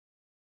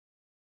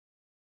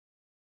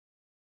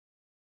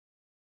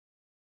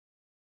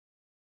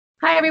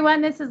Hi,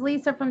 everyone. This is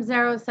Lisa from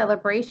Zaro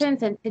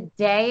Celebrations, and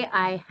today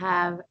I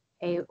have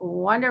a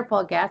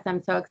wonderful guest.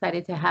 I'm so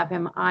excited to have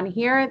him on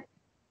here.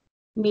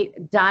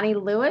 Meet Donnie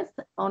Lewis,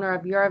 owner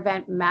of Your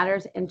Event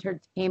Matters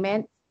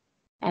Entertainment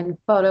and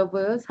Photo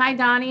Booths. Hi,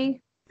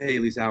 Donnie. Hey,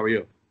 Lisa, how are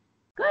you?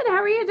 Good. How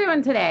are you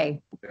doing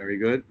today? Very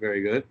good,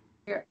 very good.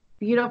 Your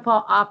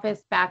beautiful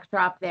office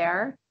backdrop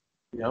there.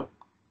 Yep.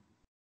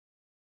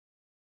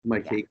 My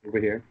Yeah. cake over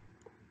here.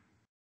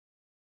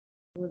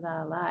 Ooh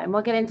la la. And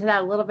we'll get into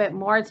that a little bit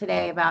more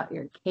today about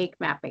your cake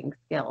mapping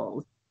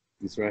skills.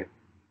 That's right.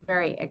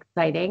 Very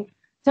exciting.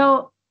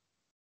 So,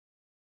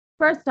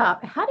 first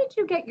off, how did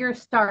you get your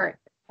start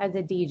as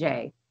a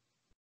DJ?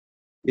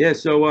 Yeah,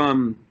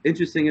 so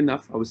interesting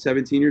enough, I was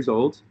 17 years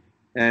old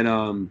and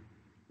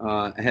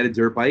I had a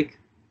dirt bike.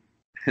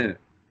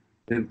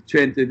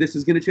 This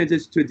is going to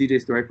transition to a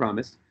DJ story, I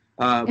promise.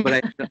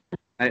 But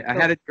I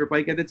had a dirt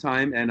bike at the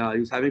time and I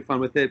was having fun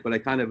with it, but I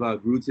kind of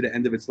grew to the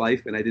end of its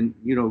life and I didn't,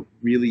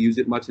 really use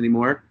it much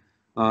anymore.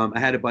 I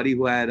had a buddy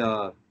who had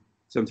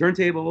some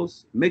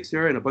turntables,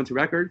 mixer, and a bunch of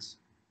records.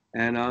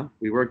 And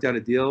we worked out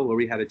a deal where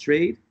we had a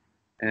trade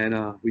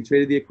and we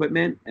traded the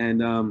equipment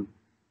and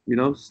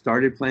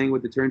started playing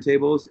with the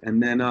turntables,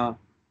 and then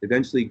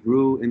eventually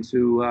grew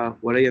into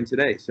what I am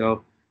today.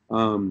 So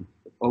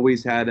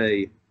always had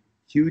a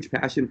huge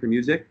passion for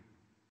music.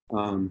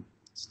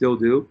 Still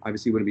do.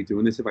 Obviously, wouldn't be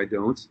doing this if I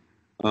don't.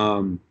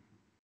 Um,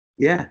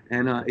 yeah,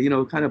 and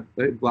kind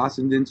of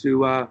blossomed into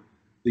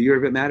the Year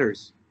of It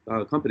Matters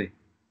company.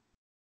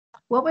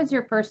 What was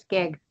your first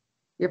gig?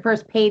 Your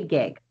first paid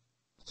gig?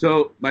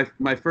 So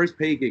my first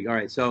paid gig. All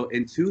right. So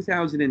in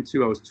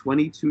 2002, I was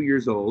 22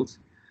 years old.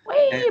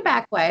 And Way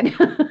back when.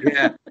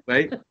 yeah,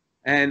 right.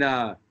 And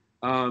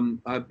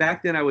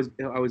back then I was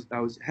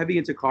heavy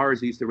into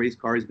cars. I used to race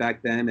cars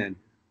back then, and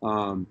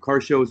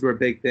car shows were a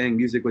big thing.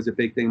 Music was a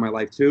big thing in my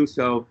life too.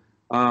 So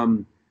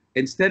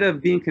instead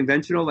of being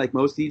conventional like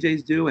most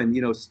DJs do,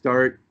 and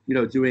start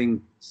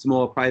doing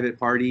small private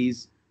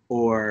parties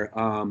or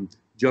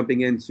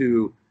jumping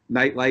into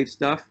nightlife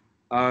stuff,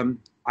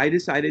 I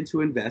decided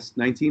to invest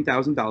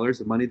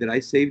 $19,000 of money that I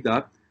saved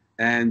up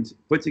and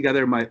put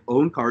together my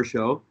own car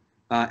show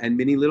and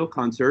mini little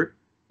concert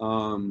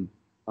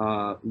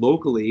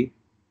locally,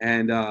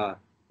 and a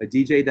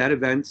DJ that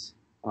event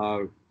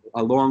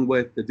along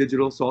with the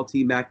Digital Salt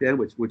team back then,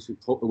 which was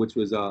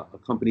a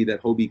company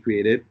that Hobie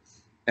created,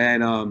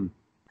 and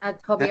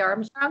Toby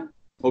Armstrong?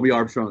 Hobie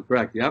Armstrong,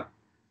 correct? Yep.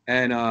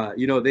 And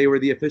they were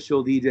the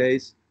official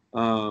DJs,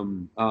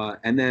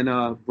 and then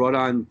brought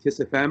on Kiss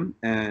FM,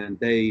 and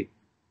they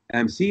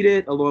emceed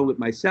it along with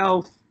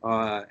myself,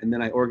 and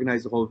then I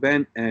organized the whole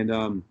event,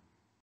 and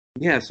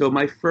yeah, so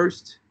my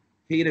first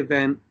paid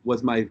event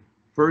was my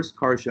first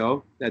car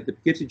show that the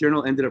Poughkeepsie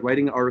Journal ended up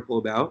writing an article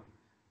about.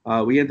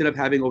 We ended up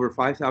having over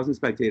 5,000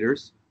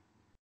 spectators.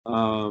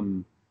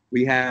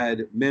 We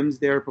had Mims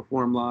there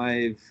perform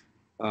live,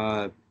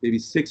 maybe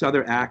 6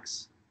 other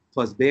acts,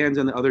 plus bands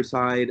on the other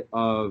side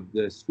of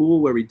the school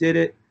where we did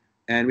it.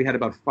 And we had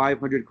about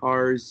 500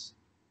 cars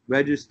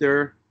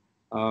register.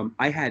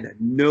 I had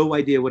no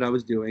idea what I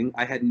was doing.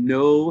 I had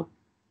no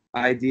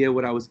idea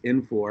what I was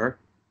in for.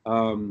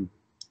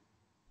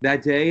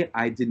 That day,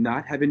 I did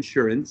not have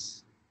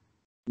insurance,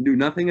 knew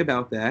nothing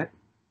about that.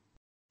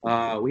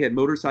 We had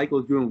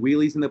motorcycles doing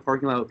wheelies in the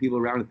parking lot with people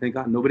around, and thank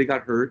God nobody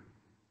got hurt.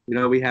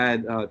 We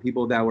had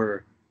people that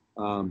were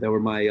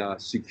my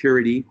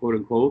security, quote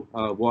unquote,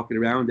 walking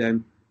around,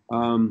 and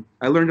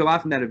I learned a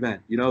lot from that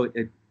event. It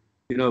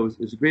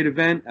was a great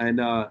event, and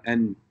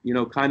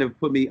kind of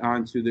put me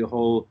onto the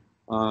whole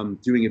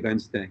doing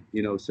events thing.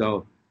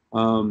 So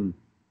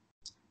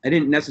I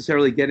didn't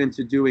necessarily get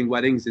into doing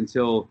weddings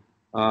until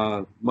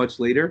much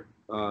later.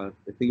 I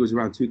think it was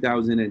around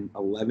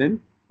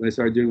 2011 when I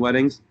started doing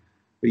weddings.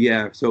 But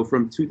yeah, so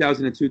from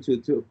 2002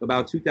 to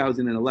about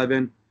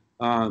 2011,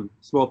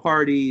 small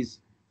parties,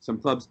 some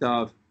club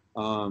stuff,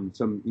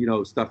 some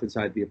stuff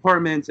inside the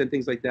apartments and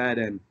things like that,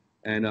 and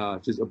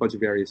just a bunch of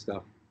various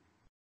stuff.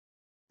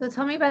 So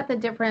tell me about the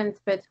difference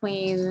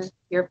between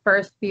your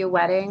first few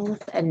weddings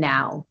and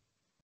now.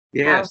 How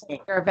Yeah. has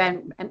your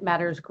event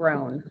matters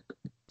grown?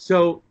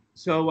 So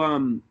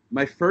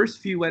my first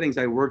few weddings,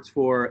 I worked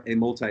for a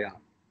multi-op.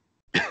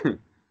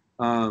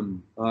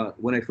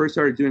 When I first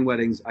started doing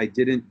weddings, I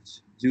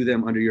didn't do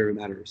them under Your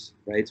Matters,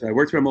 right? So I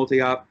worked for a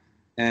multi-op,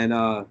 and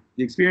the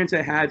experience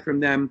I had from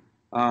them,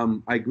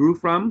 I grew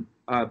from,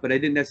 but I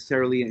didn't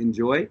necessarily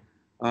enjoy.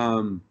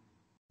 Um,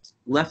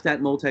 Left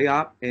that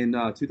multi-op in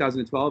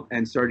 2012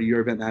 and started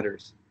Your Event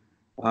Matters.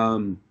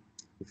 The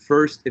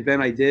first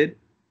event I did,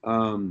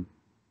 um,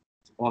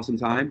 awesome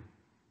time,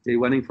 day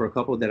wedding for a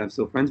couple that I'm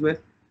still friends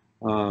with.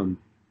 Um,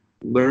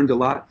 Learned a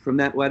lot from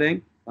that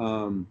wedding,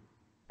 and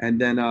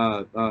then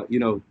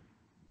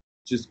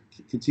just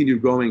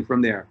continued growing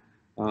from there.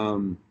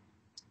 Um,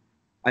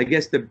 I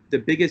guess the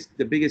biggest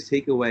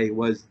takeaway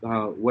was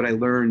what I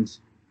learned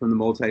from the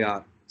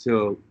multi-op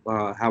to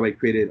how I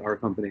created our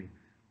company.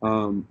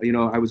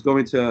 I was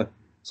going to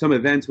some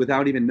events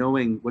without even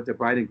knowing what the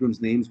bride and groom's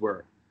names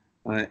were,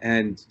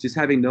 and just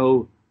having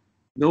no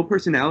no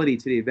personality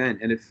to the event,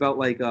 and it felt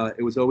like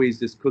it was always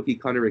this cookie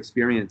cutter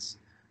experience,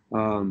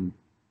 um,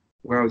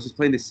 where I was just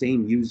playing the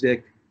same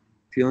music,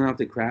 feeling out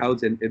the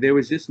crowds, and there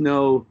was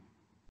no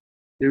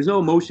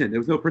emotion, there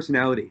was no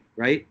personality,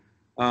 right?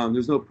 There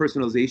was no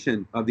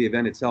personalization of the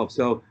event itself.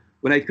 So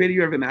when I created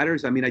Your Event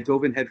Matters, I mean, I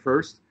dove in head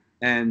first,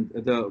 and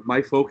the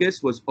my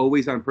focus was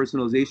always on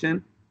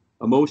personalization,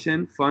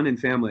 emotion, fun, and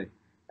family,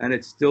 and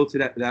it's still to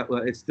that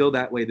it's still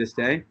that way this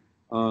day.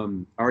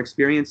 Our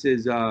experience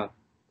is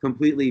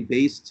completely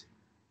based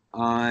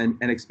on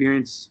an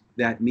experience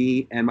that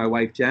me and my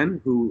wife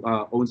Jen, who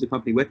owns the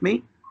company with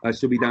me,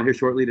 she'll be down here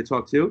shortly to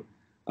talk to,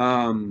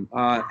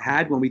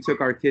 had when we took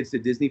our kids to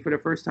Disney for the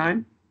first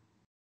time.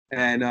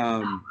 And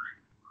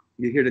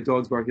you hear the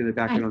dogs barking in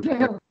the I background.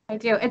 do. I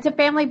do. It's a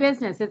family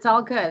business. It's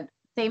all good.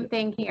 Same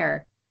thing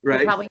here. You'll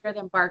Right? probably hear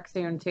them bark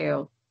soon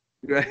too.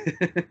 Right.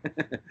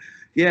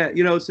 Yeah,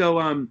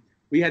 so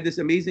we had this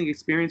amazing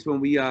experience when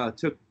we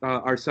took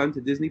our son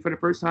to Disney for the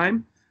first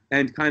time,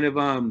 and kind of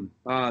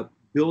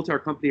built our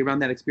company around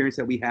that experience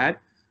that we had.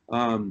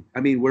 I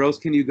mean, where else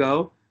can you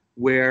go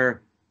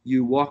where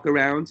you walk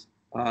around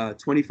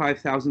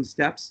 25,000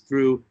 steps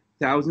through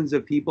thousands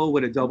of people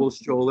with a double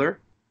stroller,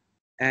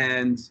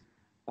 and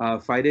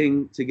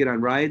fighting to get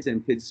on rides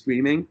and kids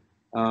screaming,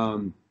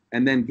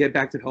 and then get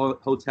back to the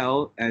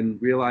hotel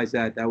and realize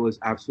that that was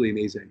absolutely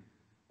amazing.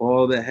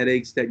 All the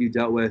headaches that you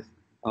dealt with,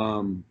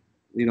 all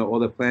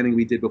the planning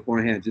we did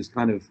beforehand just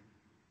kind of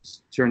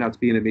turned out to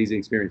be an amazing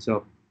experience.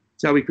 So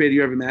that's how we created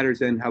Your Event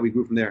Matters and how we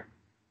grew from there.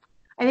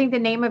 I think the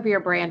name of your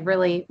brand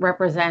really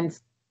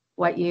represents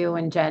what you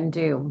and Jen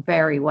do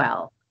very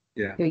well.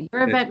 Yeah. So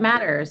your event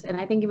matters.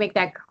 And I think you make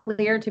that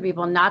clear to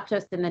people, not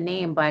just in the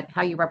name, but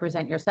how you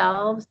represent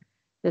yourselves,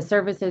 the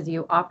services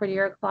you offer to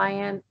your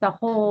clients, the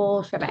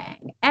whole shebang.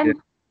 Yeah. And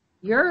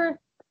your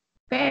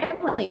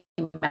family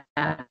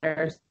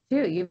matters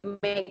too. You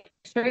make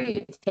sure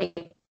you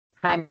take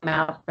time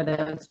out for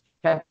those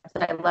trips.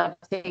 I love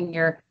seeing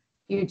your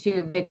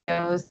YouTube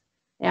videos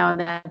now and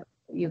then.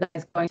 You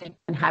guys going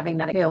and having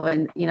that too,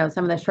 and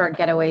some of the short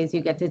getaways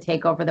you get to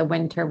take over the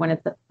winter when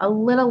it's a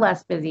little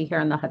less busy here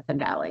in the Hudson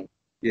Valley.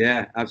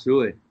 Yeah,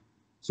 absolutely.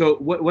 So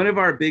one of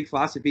our big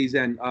philosophies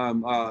and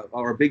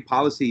our big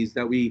policies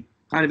that we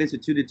kind of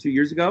instituted 2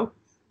 years ago,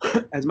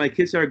 as my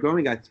kids started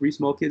growing, I got three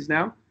small kids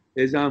now,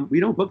 is we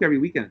don't book every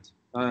weekend.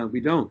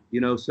 We don't,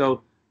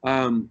 so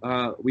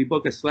we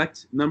book a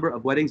select number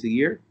of weddings a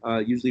year,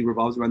 usually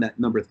revolves around that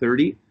number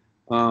 30.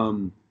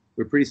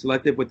 We're pretty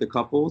selective with the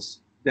couples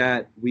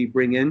that we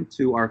bring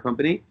into our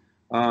company.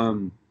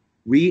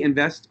 We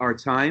invest our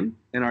time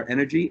and our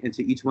energy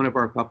into each one of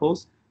our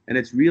couples, and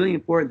it's really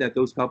important that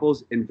those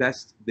couples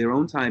invest their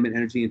own time and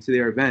energy into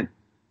their event.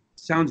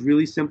 Sounds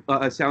really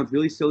simple. Sounds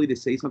really silly to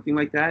say something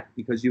like that,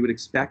 because you would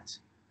expect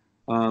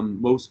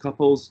most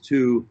couples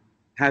to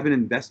have an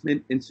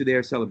investment into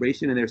their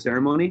celebration and their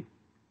ceremony.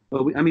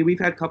 But we've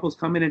had couples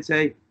come in and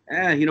say,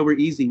 we're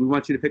easy. We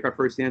want you to pick our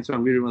first dance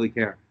song. We don't really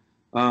care.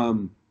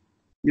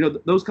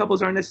 Those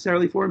couples aren't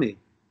necessarily for me.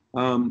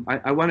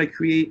 I want to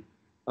create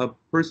a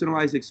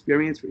personalized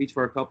experience for each of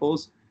our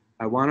couples.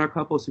 I want our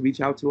couples to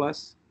reach out to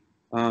us.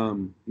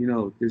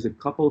 There's a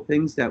couple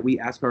things that we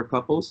ask our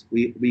couples.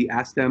 We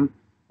ask them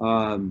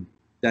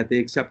that they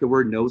accept the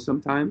word no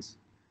sometimes.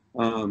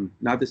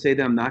 Not to say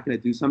that I'm not going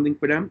to do something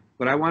for them,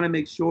 but I want to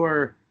make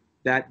sure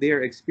that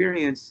their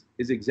experience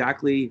is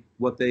exactly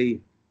what they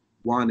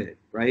wanted,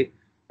 right?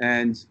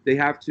 And they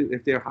have to,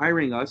 if they're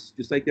hiring us,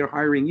 just like they're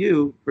hiring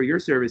you for your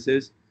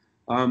services,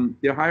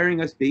 they're hiring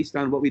us based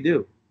on what we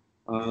do.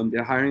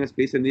 They're hiring us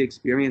based on the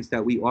experience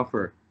that we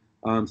offer.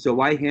 So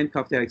why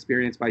handcuff that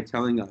experience by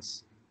telling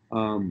us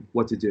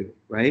what to do,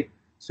 right?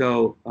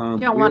 So you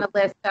don't want a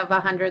list of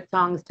 100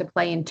 songs to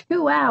play in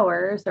 2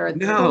 hours or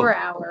No. 4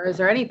 hours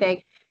or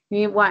anything.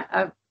 You want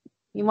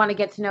to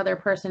get to know their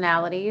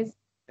personalities.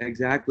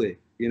 Exactly.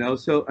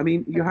 So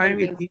you're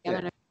hiring a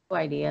DJ.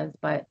 Ideas,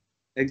 but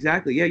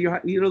exactly, yeah.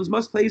 Those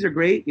must plays are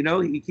great.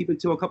 You keep it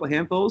to a couple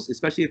handfuls,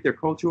 especially if they're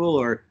cultural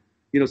or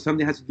something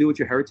that has to do with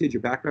your heritage,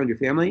 your background, your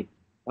family.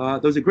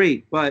 Those are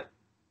great, but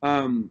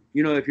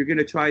if you're going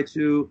to try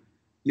to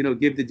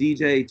give the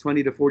DJ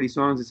 20 to 40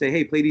 songs and say,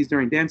 hey, play these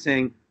during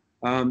dancing,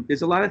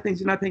 there's a lot of things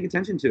you're not paying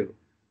attention to.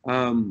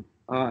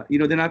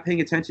 They're not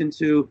paying attention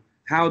to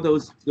how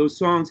those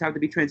songs have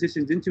to be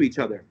transitioned into each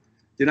other.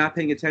 They're not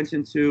paying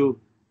attention to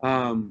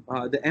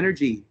the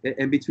energy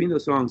in between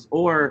those songs,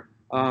 or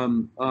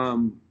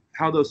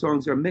how those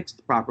songs are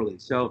mixed properly.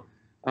 So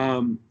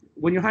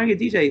when you're hiring a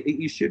DJ,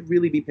 you should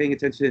really be paying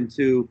attention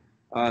to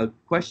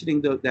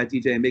questioning that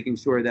DJ and making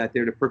sure that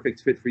they're the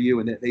perfect fit for you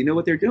and that they know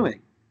what they're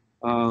doing.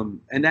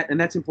 And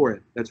that's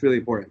important. That's really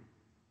important.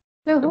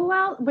 So who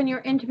else, when you're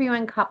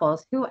interviewing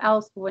couples, who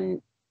else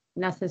wouldn't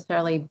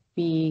necessarily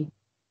be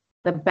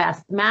the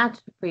best match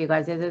for you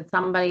guys? Is it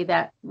somebody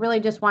that really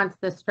just wants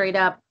the straight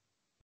up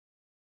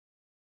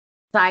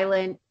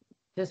silent,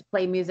 just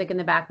play music in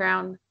the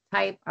background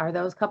type? Are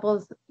those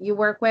couples you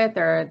work with,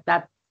 or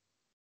that's?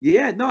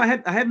 Yeah, no, I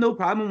have no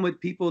problem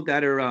with people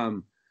that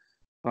are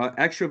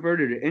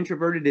extroverted or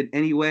introverted in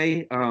any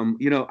way,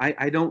 you know,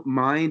 I don't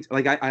mind.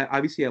 Like I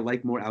obviously I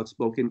like more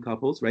outspoken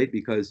couples, right?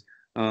 Because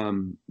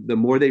the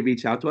more they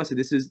reach out to us, and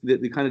this is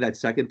the kind of that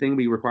second thing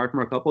we require from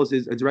our couples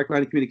is a direct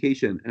line of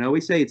communication. And I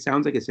always say it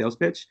sounds like a sales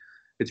pitch.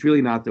 It's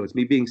really not though. It's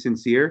me being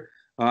sincere.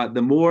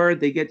 The more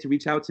they get to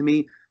reach out to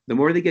me, the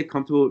more they get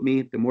comfortable with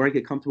me, the more I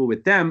get comfortable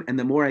with them, and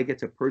the more I get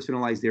to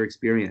personalize their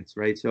experience,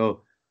 right?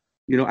 So,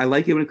 you know, I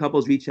like it when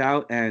couples reach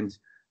out and,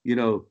 you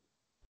know,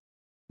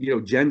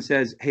 Jen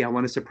says, "Hey, I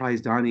want to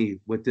surprise Donnie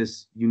with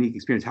this unique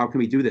experience. How can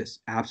we do this?"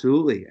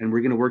 Absolutely. And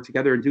we're going to work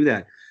together and do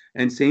that.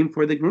 And same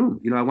for the groom.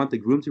 You know, I want the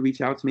groom to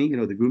reach out to me. You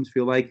know, the grooms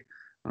feel like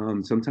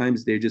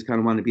sometimes they just kind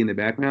of want to be in the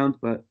background,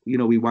 but, you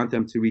know, we want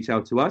them to reach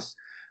out to us.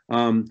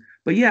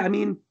 But yeah, I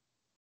mean,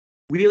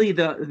 really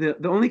the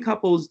only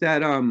couples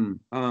that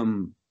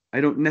I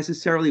don't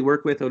necessarily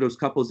work with are those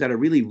couples that are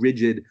really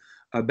rigid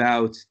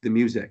about the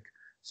music.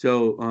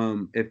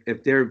 So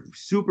if they're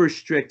super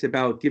strict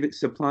about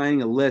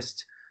supplying a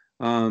list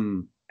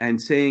and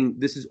saying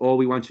this is all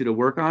we want you to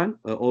work on,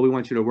 all we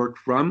want you to work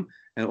from,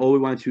 and all we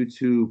want you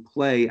to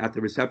play at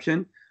the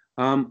reception,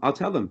 I'll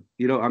tell them,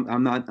 you know,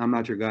 I'm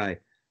not your guy,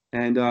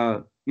 and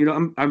you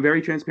know, I'm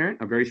very transparent,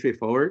 I'm very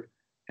straightforward,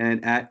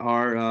 and at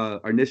our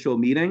initial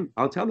meeting,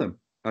 I'll tell them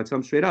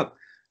straight up,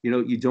 you know,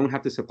 you don't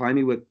have to supply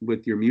me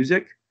with your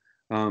music.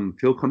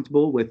 Feel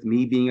comfortable with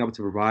me being able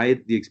to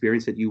provide the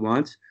experience that you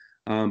want.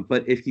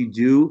 But if you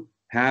do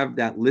have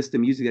that list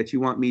of music that you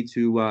want me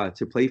to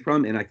play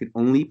from, and I can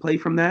only play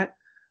from that,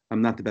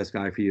 I'm not the best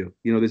guy for you.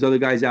 You know, there's other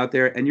guys out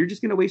there, and you're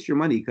just going to waste your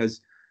money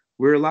because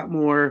we're a lot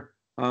more.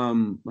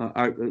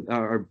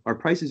 Our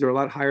prices are a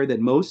lot higher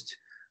than most.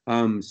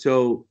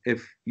 So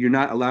if you're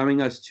not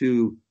allowing us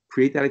to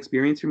create that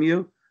experience from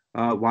you,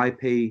 why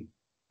pay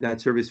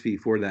that service fee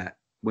for that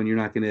when you're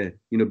not going to,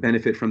 you know,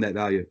 benefit from that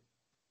value?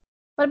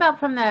 What about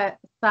from the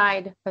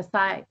side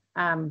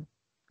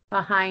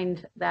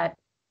behind that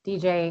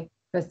DJ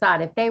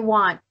facade? If they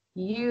want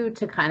you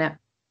to kind of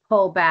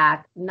pull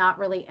back, not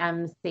really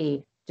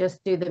MC,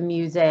 just do the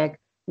music,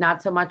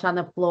 not so much on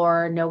the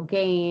floor, no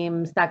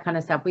games, that kind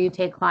of stuff. Will you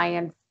take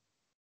clients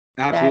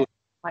Absolutely. that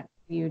want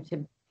you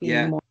to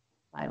be more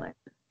silent?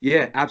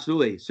 Yeah,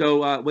 absolutely.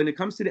 So when it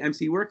comes to the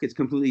MC work, it's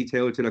completely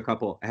tailored to the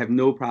couple. I have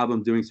no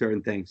problem doing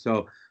certain things.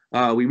 So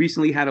we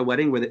recently had a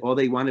wedding where all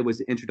they wanted was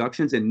the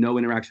introductions and no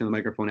interaction on the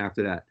microphone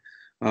after that.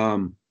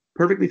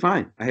 Perfectly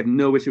fine. I have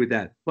no issue with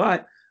that.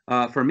 But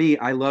for me,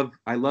 I love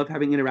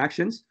having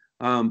interactions.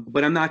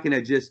 But I'm not going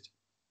to just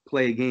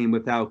play a game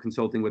without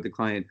consulting with the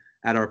client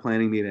at our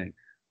planning meeting.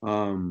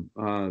 You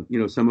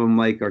know, some of them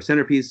like our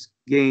centerpiece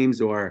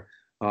games or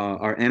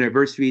our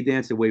anniversary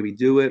dance, the way we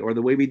do it, or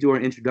the way we do our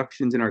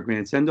introductions and our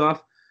grand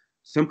send-off.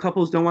 Some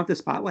couples don't want the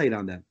spotlight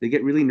on them. They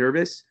get really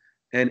nervous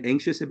and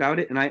anxious about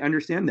it, and I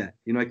understand that.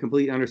 You know, I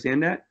completely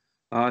understand that.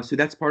 So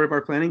that's part of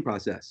our planning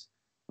process.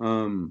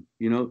 You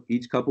know,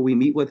 each couple we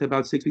meet with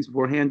about 6 weeks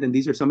beforehand, and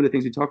these are some of the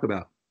things we talk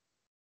about.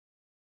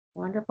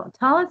 Wonderful.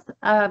 Tell us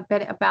a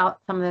bit about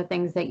some of the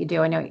things that you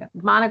do. I know you have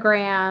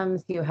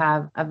monograms, you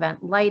have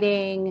event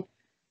lighting,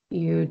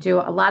 you do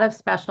a lot of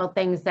special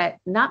things that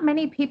not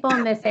many people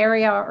in this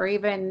area or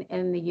even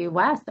in the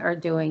US are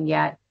doing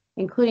yet,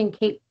 including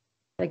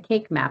the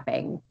cake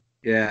mapping.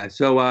 Yeah.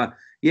 So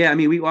yeah, I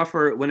mean, we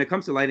offer when it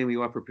comes to lighting, we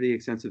offer pretty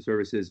extensive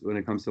services when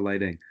it comes to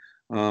lighting,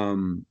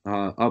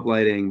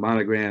 uplighting,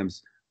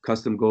 monograms,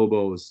 custom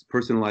gobos,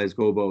 personalized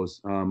gobos,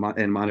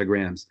 and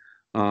monograms.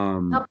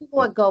 Tell people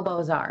what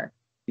gobos are.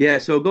 Yeah,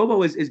 so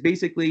gobo is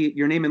basically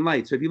your name and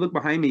light. So if you look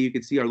behind me, you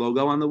can see our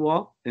logo on the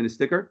wall and a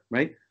sticker,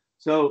 right?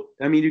 So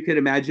I mean, you could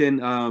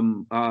imagine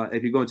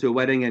if you go into a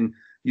wedding and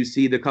you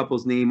see the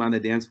couple's name on the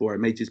dance floor, it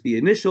may just be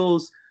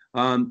initials,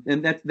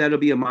 and that'll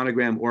be a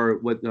monogram or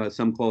what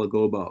some call a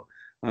gobo.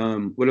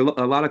 What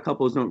a lot of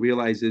couples don't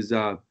realize is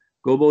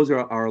gobos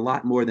are a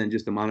lot more than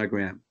just a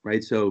monogram,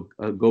 right? So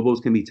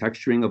gobos can be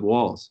texturing of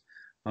walls,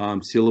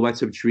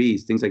 silhouettes of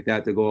trees, things like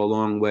that go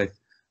along with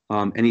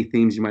any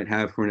themes you might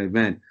have for an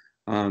event.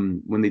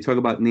 When they talk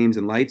about names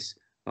and lights,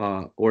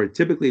 or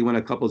typically when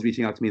a couple's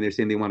reaching out to me and they're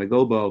saying they want a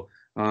gobo,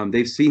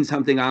 they've seen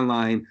something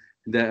online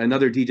that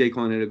another DJ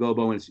calling it a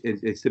gobo, and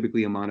it's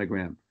typically a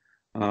monogram.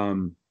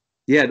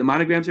 Yeah, the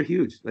monograms are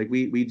huge. Like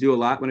we do a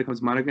lot when it comes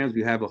to monograms.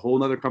 We have a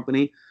whole other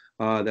company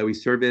that we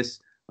service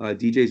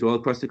DJs all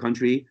across the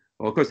country,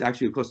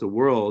 actually across the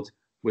world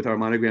with our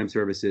monogram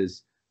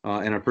services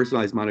and our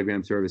personalized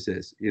monogram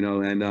services. You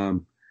know,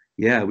 and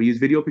yeah, we use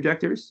video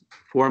projectors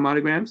for our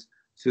monograms,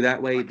 so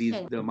that way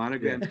the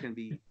monograms can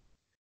be.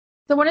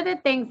 So one of the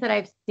things that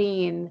I've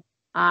seen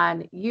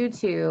on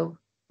YouTube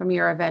from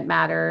your Event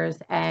Matters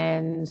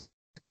and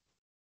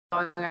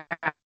Facebook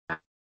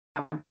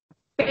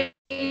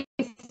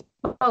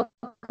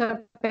a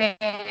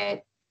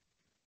bit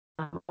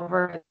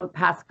over the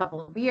past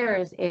couple of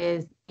years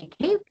is the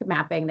cake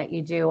mapping that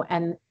you do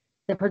and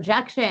the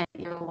projection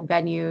in your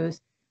venues.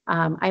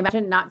 I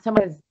imagine not so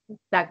much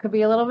that could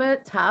be a little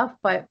bit tough,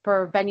 but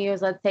for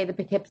venues, let's say the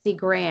Poughkeepsie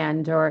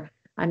Grand or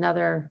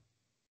another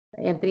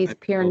Anthony's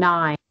Pier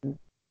 9,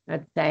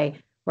 let's say,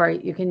 where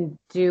you can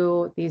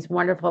do these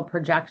wonderful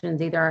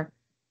projections either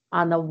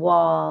on the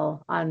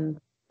wall, on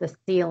the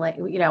ceiling,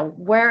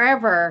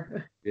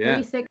 wherever,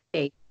 Yeah.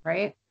 360,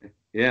 right?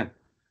 Yeah.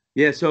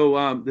 Yeah,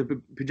 so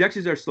the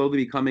projections are slowly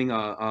becoming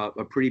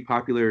a pretty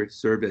popular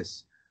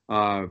service.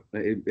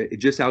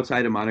 Just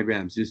outside of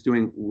monograms, just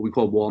doing what we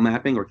call wall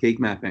mapping or cake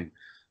mapping.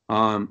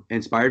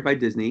 Inspired by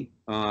Disney.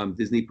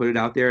 Disney put it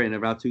out there in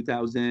about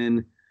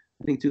 2000,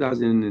 I think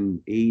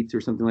 2008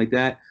 or something like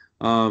that.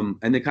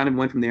 And they kind of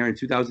went from there. In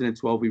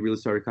 2012, we really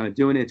started kind of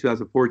doing it. In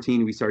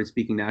 2014, we started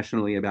speaking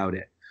nationally about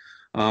it.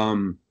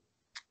 Um,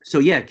 so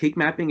yeah, cake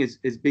mapping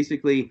is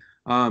basically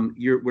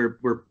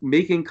we're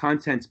making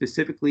content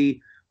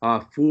specifically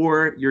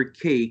for your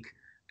cake,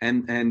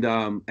 and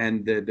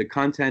the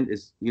content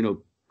is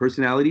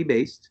personality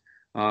based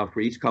for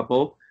each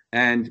couple,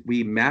 and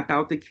we map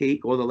out the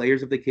cake, all the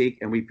layers of the cake,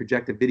 and we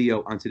project a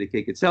video onto the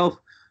cake itself.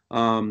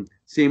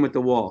 Same with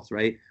the walls,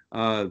 right?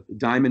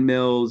 Diamond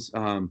Mills,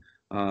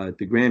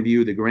 the Grand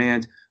View, the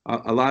Grand.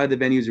 A lot of the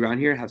venues around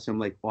here have some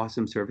like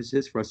awesome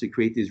services for us to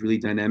create these really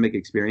dynamic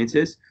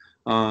experiences.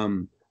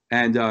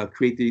 And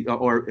create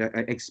or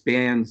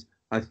expand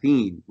a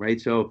theme,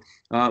 right? So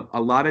a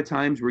lot of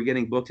times we're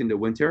getting booked into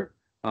winter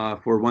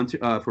for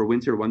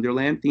winter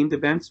wonderland themed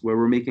events where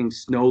we're making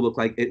snow look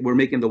like we're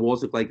making the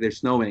walls look like they're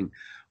snowing,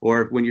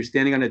 or when you're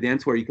standing on a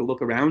dance floor, you can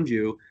look around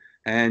you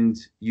and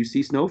you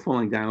see snow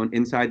falling down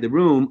inside the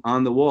room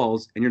on the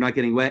walls, and you're not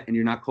getting wet and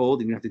you're not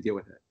cold and you have to deal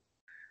with it.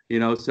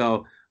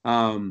 So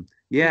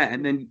yeah,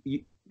 and then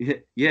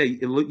yeah,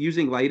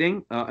 using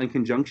lighting in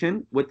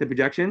conjunction with the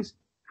projections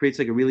creates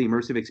like a really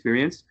immersive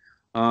experience,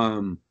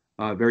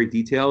 very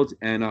detailed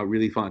and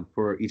really fun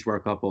for each of our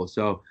couples.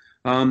 So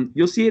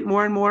you'll see it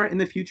more and more in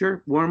the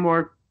future. More and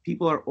more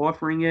people are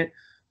offering it.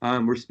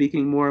 We're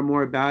speaking more and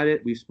more about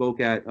it. We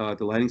spoke at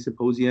the Lighting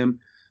Symposium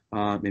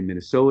in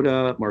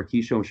Minnesota,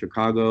 Marquee Show in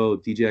Chicago,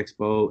 DJ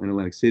Expo in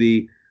Atlantic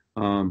City.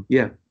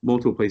 Yeah,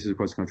 multiple places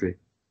across the country.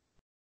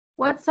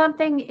 What's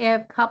something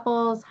if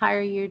couples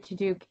hire you to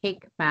do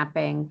cake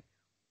mapping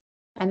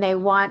and they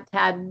want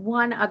to add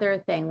one other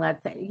thing?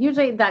 Let's say,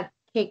 usually that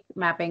cake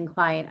mapping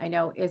client I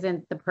know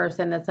isn't the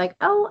person that's like,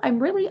 oh, I'm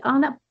really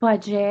on a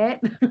budget.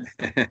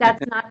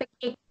 That's not the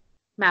cake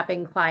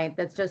mapping client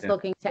that's just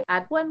looking to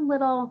add one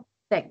little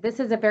thing. This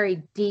is a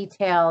very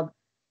detailed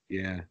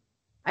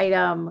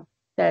item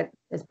that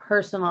is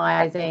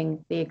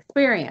personalizing the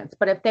experience.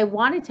 But if they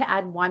wanted to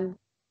add one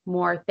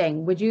more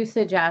thing, would you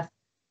suggest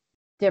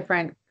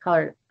different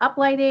colored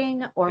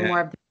uplighting or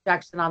more of the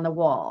projection on the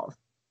walls?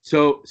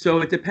 So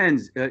it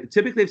depends.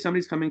 Typically, if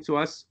somebody's coming to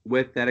us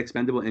with that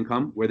expendable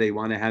income where they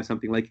want to have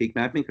something like cake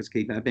mapping, because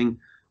cake mapping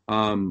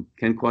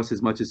can cost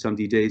as much as some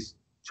DJs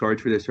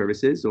charge for their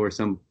services, or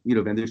some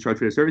vendors charge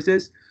for their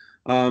services.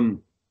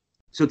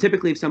 So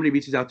typically, if somebody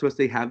reaches out to us,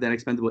 they have that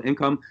expendable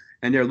income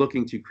and they're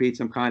looking to create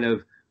some kind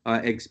of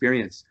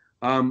experience.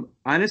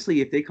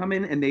 Honestly, if they come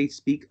in and they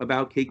speak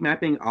about cake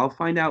mapping, I'll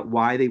find out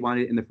why they want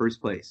it in the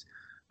first place.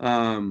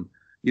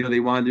 They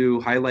want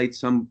to highlight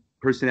some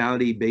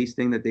personality-based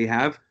thing that they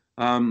have,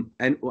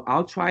 and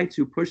I'll try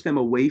to push them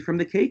away from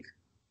the cake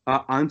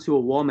onto a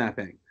wall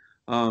mapping.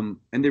 And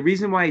the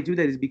reason why I do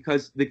that is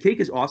because the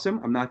cake is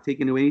awesome. I'm not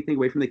taking anything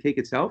away from the cake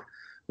itself,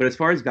 but as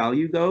far as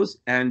value goes,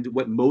 and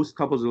what most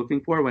couples are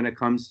looking for when it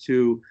comes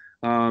to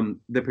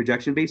the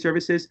projection-based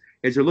services,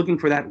 is they're looking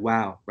for that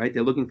wow, right?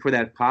 They're looking for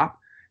that pop,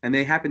 and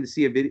they happen to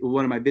see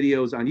one of my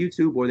videos on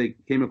YouTube, or they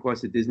came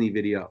across a Disney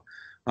video.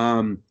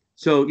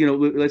 So,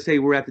 let's say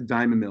we're at the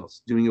Diamond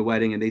Mills doing a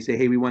wedding and they say,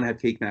 hey, we want to have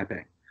cake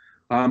mapping.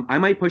 I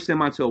might push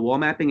them onto a wall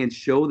mapping and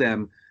show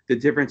them the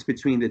difference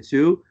between the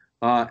two,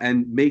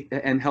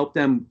 and help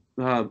them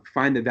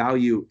find the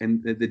value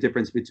and the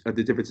differences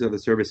of the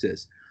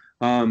services.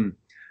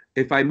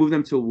 If I move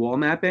them to wall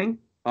mapping,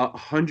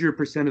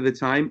 100% of the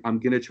time, I'm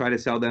going to try to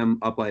sell them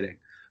uplighting.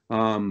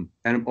 And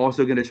I'm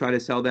also going to try to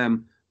sell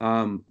them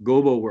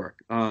gobo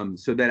work,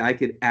 so that I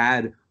could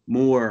add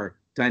more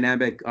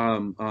dynamic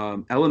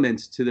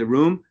elements to the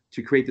room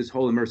to create this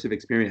whole immersive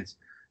experience.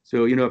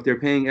 So, if they're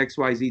paying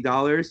XYZ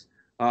dollars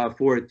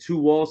for 2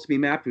 walls to be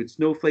mapped with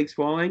snowflakes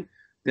falling,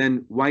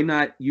 then why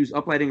not use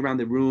uplighting around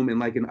the room in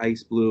like an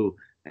ice blue,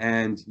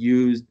 and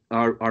use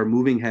our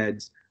moving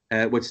heads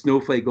with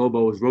snowflake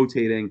gobos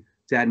rotating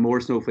to add more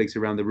snowflakes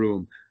around the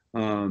room.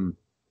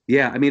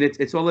 Yeah, I mean,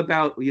 it's all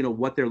about,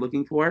 what they're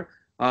looking for.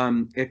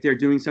 If they're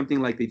doing something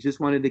like they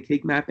just wanted the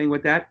cake mapping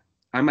with that,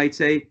 I might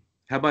say,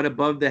 how about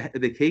above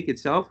the cake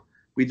itself,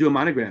 we do a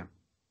monogram,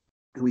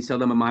 and we sell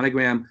them a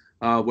monogram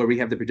where we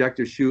have the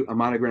projector shoot a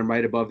monogram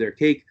right above their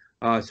cake,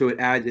 so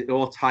it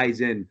all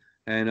ties in,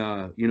 and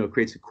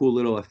creates a cool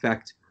little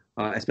effect,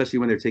 especially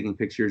when they're taking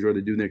pictures or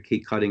they're doing their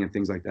cake cutting and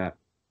things like that.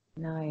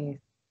 Nice.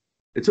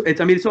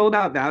 It's all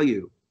about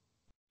value.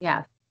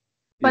 Yes,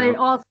 but it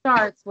all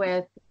starts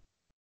with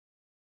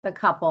the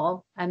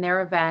couple and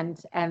their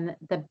event, and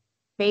the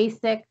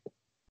basic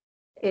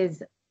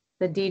is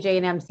the DJ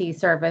and MC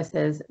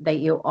services that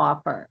you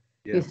offer.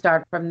 Yeah. You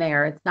start from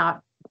there. It's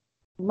not,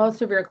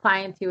 most of your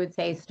clients, you would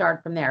say,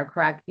 start from there,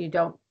 correct? You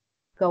don't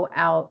go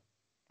out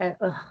and,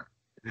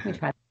 let me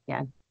try.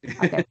 Yeah.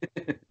 Okay.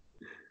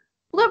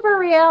 Blooper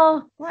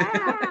reel.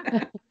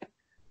 Wow.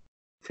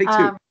 Take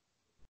two.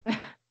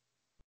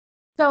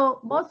 So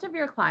most of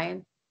your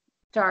clients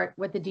start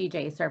with the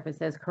DJ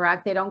services,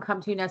 correct? They don't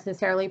come to you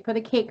necessarily for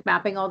the cake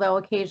mapping, although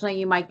occasionally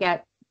you might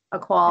get a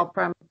call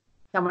from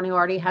someone who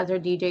already has their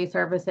DJ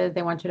services.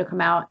 They want you to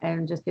come out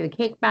and just do the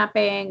cake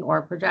mapping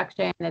or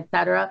projection,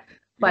 etc.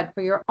 But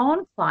for your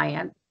own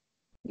clients,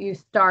 you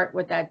start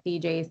with that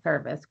DJ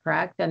service,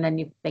 correct? And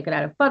then they could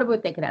add a photo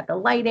booth, they could add the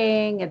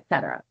lighting,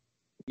 etc.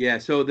 Yeah,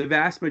 so the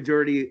vast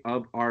majority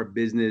of our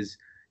business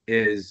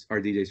is our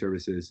DJ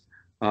services.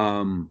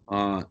 And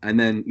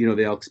then,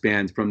 they'll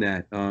expand from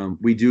that.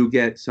 We do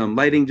get some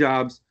lighting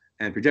jobs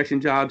and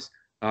projection jobs,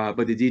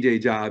 but the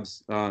DJ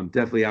jobs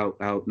definitely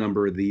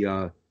outnumber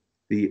the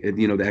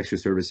extra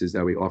services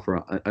that we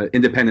offer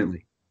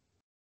independently.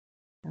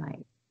 All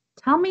right.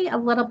 Tell me a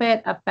little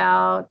bit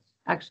about,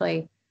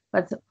 actually,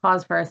 let's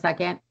pause for a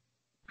second.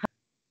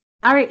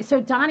 All right,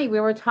 so Donnie, we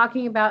were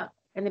talking about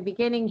in the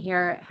beginning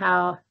here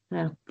how,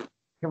 here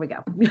we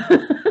go.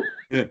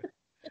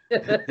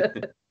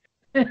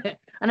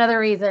 Another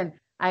reason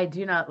I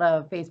do not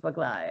love Facebook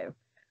Live.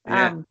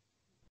 Yeah.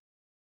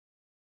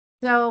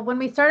 So when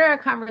we started our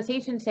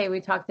conversation today,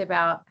 we talked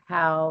about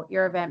how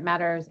Your Event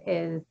Matters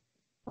is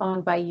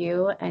owned by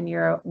you and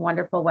your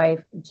wonderful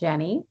wife,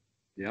 Jenny.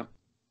 Yep.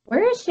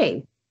 Where is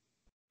she?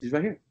 She's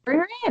right here. Bring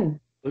her in.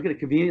 Look at it.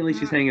 Conveniently,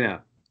 she's hanging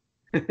out.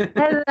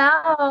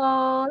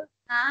 Hello.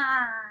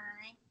 Hi.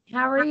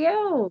 How are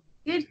you?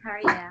 Good. How are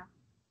you?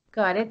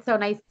 Good. It's so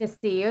nice to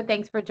see you.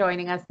 Thanks for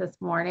joining us this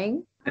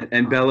morning.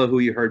 And Bella, who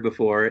you heard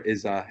before,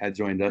 had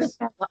joined us.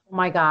 Oh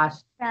my gosh.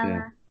 Bella.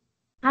 Yeah.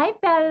 Hi,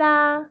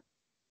 Bella.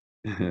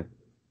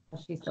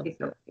 She's so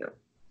cute.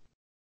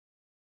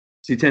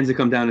 She tends to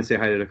come down and say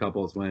hi to the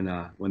couples when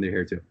they're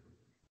here too.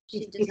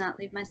 She does not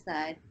leave my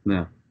side.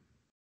 No.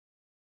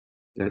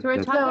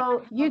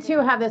 So you two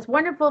have this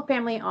wonderful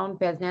family-owned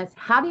business.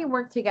 How do you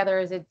work together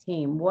as a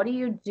team? What do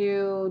you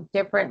do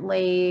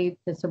differently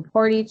to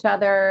support each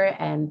other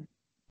and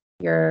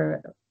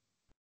your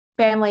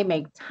family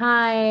make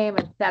time,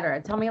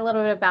 etc.? Tell me a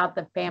little bit about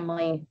the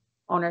family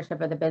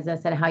ownership of the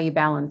business and how you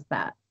balance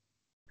that.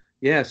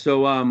 Yeah,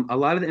 so a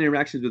lot of the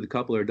interactions with the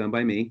couple are done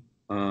by me,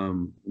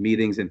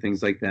 meetings and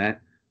things like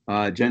that.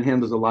 Jen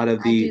handles a lot of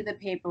I do the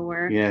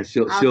paperwork. Yeah,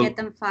 I'll get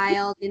them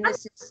filed in the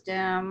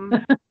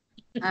system.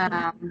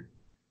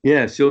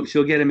 Yeah,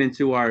 she'll get them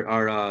into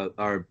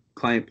our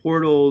client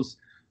portals,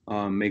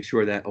 make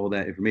sure that all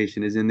that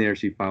information is in there.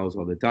 She files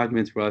all the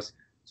documents for us.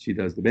 She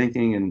does the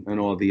banking and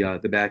all the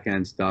back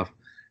end stuff.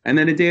 And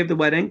then the day of the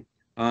wedding,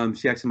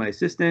 she acts as my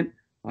assistant.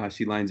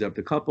 She lines up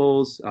the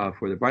couples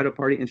for the bridal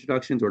party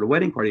introductions or the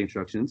wedding party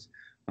introductions,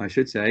 I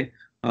should say.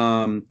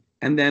 And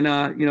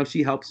then,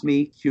 she helps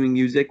me cueing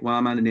music while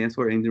I'm on the dance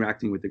floor,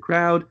 interacting with the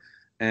crowd,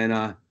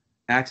 and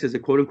acts as a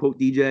quote unquote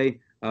DJ,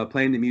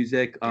 playing the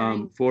music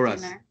for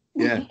us.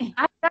 Yeah.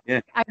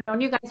 I've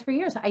known you guys for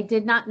years. I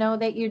did not know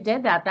that you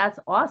did that. That's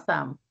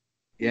awesome.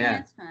 Yeah,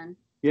 it's fun.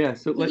 Yeah.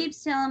 So he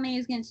keeps telling me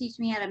he's going to teach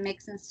me how to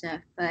mix and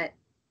stuff, but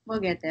we'll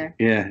get there.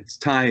 Yeah, it's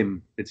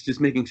time. It's just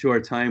making sure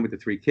time with the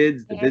three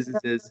kids, the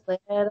businesses. A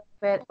little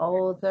bit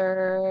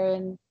older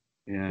and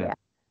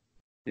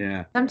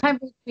yeah. Sometime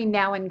between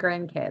now and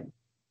grandkids.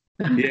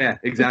 Yeah,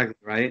 exactly.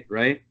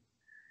 Right.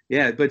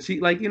 Yeah, but she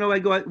when I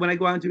go out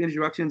and do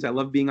introductions, I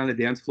love being on the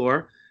dance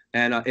floor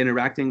and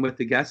interacting with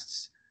the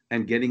guests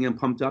and getting them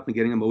pumped up and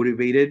getting them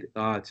motivated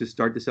to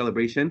start the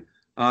celebration.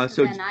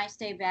 So then I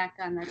stay back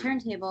on the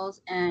turntables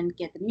and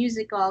get the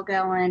music all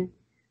going.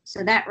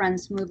 So that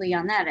runs smoothly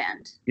on that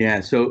end. Yeah.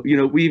 So,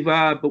 we've,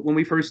 but when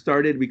we first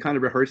started, we kind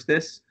of rehearsed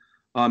this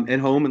at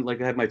home. And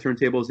I had my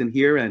turntables in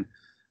here and,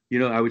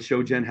 I would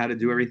show Jen how to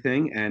do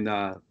everything. And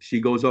she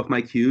goes off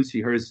my cues. She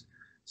hears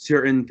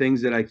certain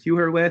things that I cue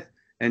her with,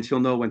 and she'll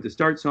know when to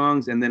start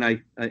songs. And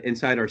then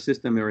inside our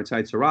system or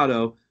inside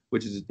Zaro,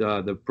 which is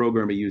the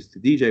program we use to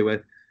DJ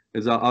with,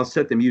 is I'll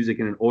set the music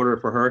in an order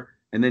for her.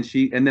 And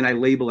then I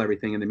label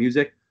everything in the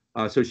music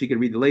so she can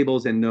read the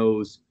labels and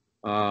knows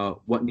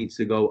what needs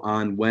to go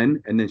on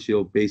when, and then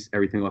she'll base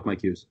everything off my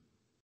cues.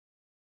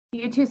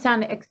 You two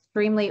sound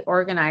extremely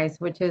organized,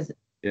 which is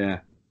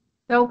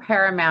so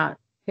paramount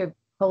to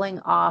pulling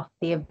off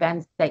the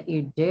events that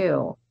you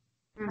do.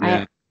 Mm-hmm. I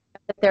know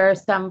that there are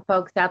some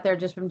folks out there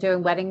just from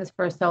doing weddings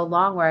for so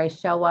long where I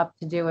show up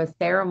to do a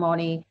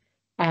ceremony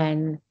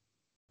and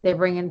they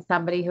bring in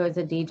somebody who is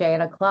a DJ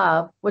at a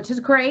club, which is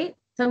great.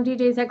 Some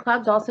DJs at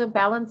clubs also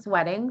balance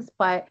weddings,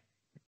 but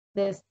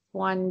this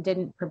one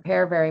didn't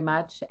prepare very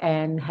much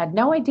and had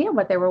no idea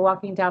what they were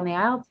walking down the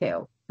aisle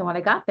to. So when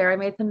I got there, I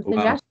made some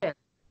suggestions.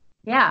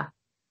 Yeah.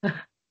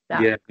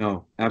 Yeah,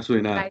 no,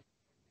 absolutely not.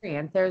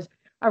 There's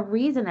a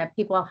reason that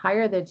people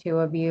hire the two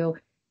of you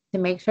to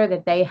make sure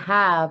that they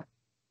have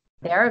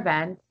their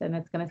event, and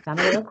it's going to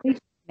sound a little cliche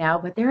now,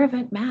 but their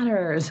event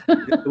matters.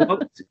 Well,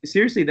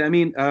 seriously, I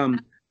mean,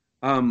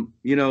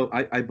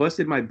 I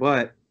busted my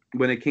butt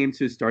when it came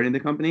to starting the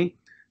company,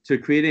 to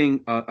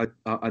creating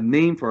a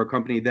name for our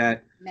company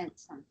that meant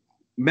something.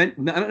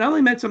 not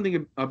only meant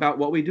something about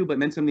what we do, but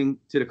meant something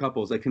to the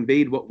couples, like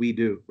conveyed what we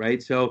do,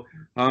 right? So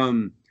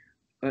I'm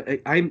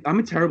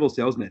a terrible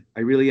salesman.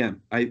 I really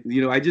am.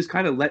 I just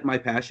kind of let my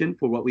passion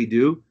for what we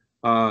do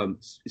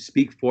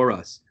speak for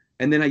us.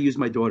 And then I use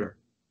my daughter,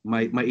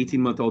 my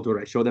 18-month-old daughter.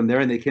 I show them there,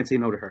 and they can't say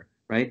no to her,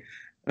 right?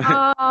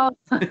 Oh,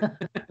 so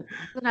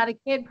not a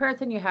kid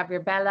person. You have your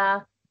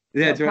Bella.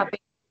 Yeah, your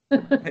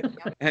that's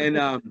right.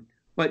 And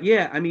but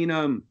yeah, I mean,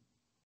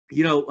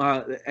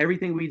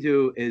 everything we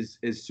do is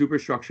super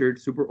structured,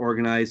 super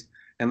organized.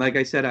 And like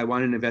I said, I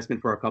want an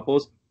investment for our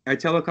couples. I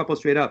tell a couple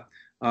straight up,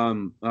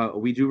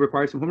 we do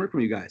require some homework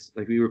from you guys.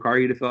 Like we require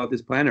you to fill out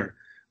this planner.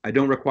 I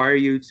don't require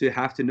you to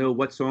have to know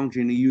what songs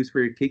you're going to use for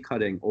your cake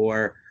cutting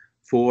or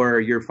for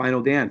your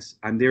final dance.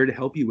 I'm there to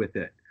help you with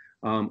it.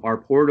 Our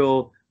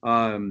portal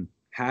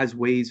has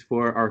ways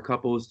for our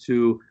couples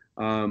to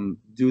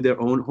do their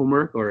own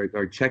homework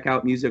or check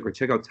out music or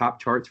check out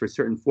top charts for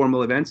certain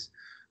formal events.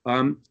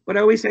 But I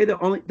always say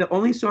the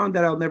only song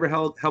that I'll never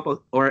help,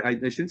 or I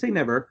shouldn't say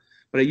never,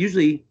 but I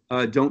usually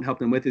don't help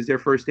them with is their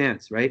first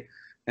dance, right?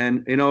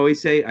 And I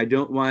always say I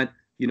don't want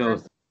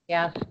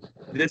yeah,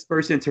 this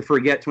person to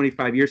forget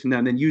 25 years from now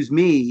and then use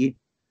me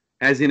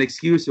as an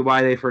excuse of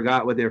why they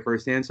forgot what their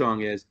first dance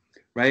song is,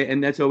 right?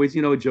 And that's always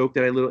a joke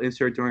that I little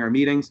insert during our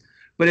meetings.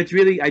 But it's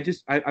really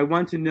I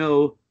want to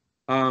know.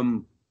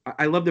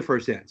 I love the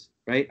first dance,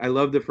 right? I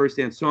love the first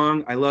dance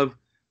song. I love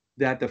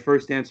that the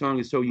first dance song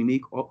is so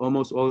unique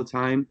almost all the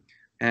time,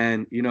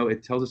 and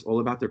it tells us all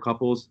about their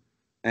couples.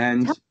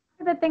 And tell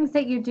me the things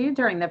that you do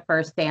during the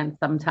first dance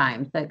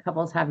sometimes that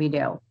couples have you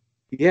do.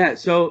 yeah,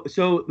 so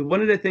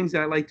one of the things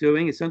that I like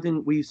doing is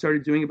something we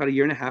started doing about a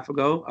year and a half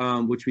ago,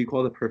 which we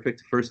call the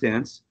perfect first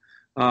dance.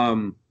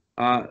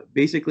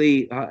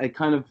 Basically, I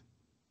kind of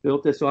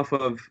built this off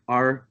of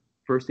our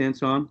first dance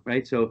song,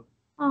 right? So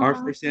our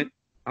Aw. first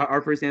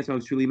dance song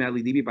was "Truly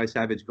Madly Deviant" by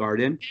Savage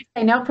Garden.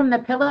 I know from the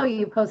pillow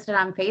you posted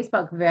on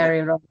Facebook,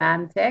 very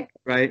romantic.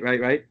 Right.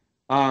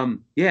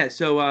 Yeah.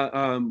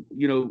 So,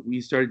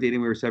 we started dating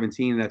when we were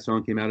 17, and that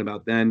song came out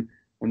about then,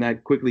 and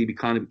that quickly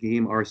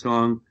became our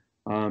song.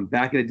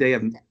 Back in the day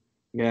of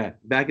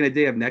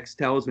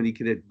Nextels, when you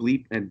could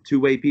bleep and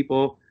two-way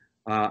people,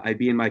 I'd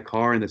be in my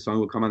car and the song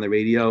would come on the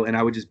radio, and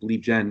I would just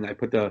bleep Jen, and I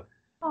put the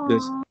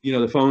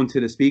phone to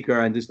the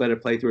speaker and just let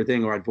it play through a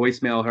thing, or I'd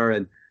voicemail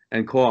her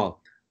and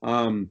call.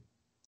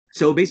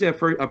 So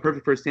basically, a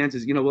perfect first dance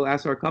is, we'll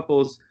ask our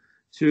couples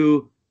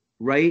to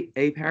write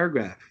a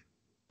paragraph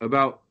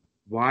about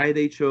why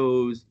they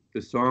chose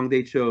the song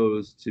they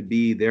chose to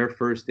be their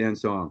first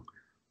dance song,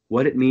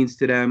 what it means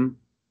to them.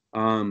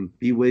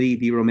 Be witty,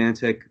 be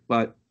romantic,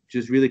 but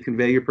just really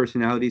convey your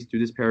personalities through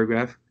this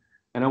paragraph.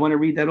 And I want to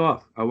read that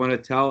off. I want to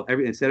tell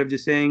instead of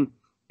just saying,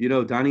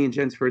 Donnie and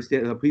Jen's first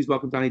dance, please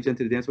welcome Donnie and Jen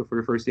to the dance floor for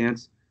their first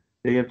dance.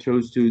 They have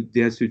chose to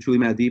dance to Truly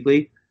Mad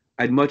Deeply.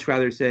 I'd much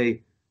rather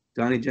say,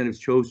 Donnie and Jen have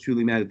chose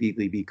Truly Mad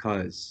Deeply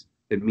because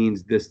it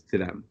means this to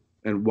them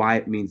and why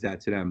it means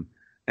that to them.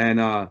 And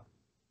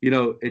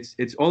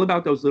it's all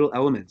about those little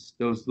elements,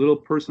 those little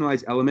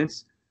personalized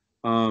elements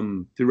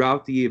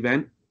throughout the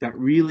event that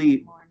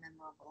really More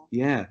memorable.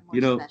 Yeah,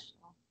 More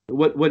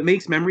special. what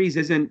makes memories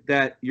isn't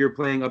that you're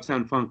playing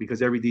Uptown Funk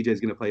because every DJ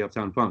is going to play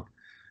Uptown Funk.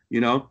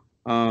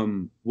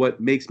 What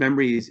makes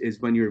memories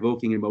is when you're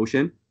evoking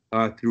emotion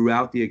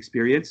throughout the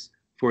experience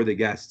for the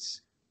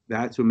guests.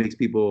 That's what makes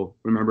people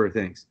remember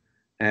things.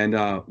 And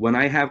when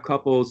I have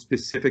couples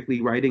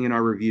specifically writing in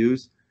our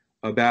reviews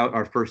about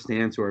our first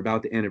dance or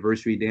about the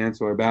anniversary dance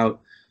or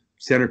about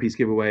centerpiece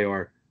giveaway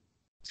or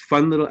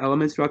fun little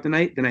elements throughout the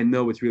night, then I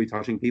know it's really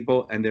touching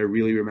people and they're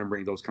really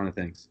remembering those kind of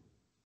things.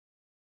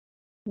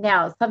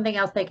 Now, something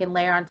else they can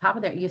layer on top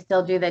of that. You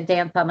still do the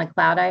dance on the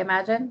cloud, I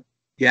imagine?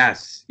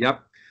 Yes.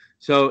 Yep.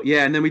 So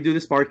yeah, and then we do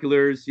the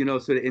sparklers, so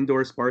the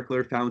indoor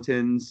sparkler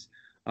fountains.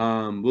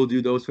 We'll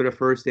do those for the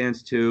first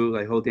dance too,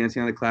 like whole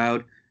dancing on the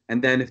cloud.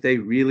 And then if they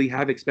really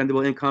have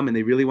expendable income and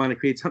they really want to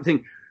create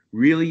something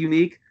really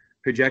unique,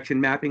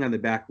 projection mapping on the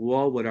back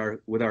wall with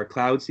our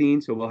cloud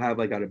scene. So we'll have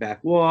like on a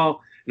back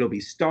wall, it'll be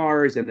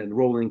stars and then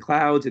rolling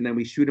clouds, and then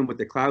we shoot them with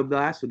the cloud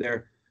glass. So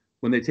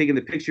when they're taking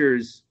the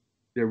pictures,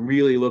 they're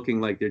really looking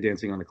like they're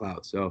dancing on the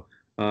clouds. So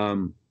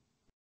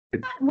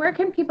where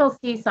can people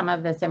see some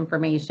of this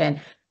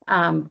information?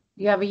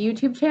 You have a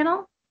YouTube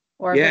channel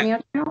or a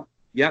Vimeo channel?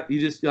 Yep, you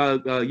just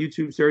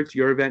YouTube search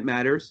Your Event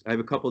Matters. I have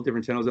a couple of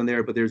different channels on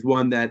there, but there's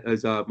one that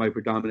is my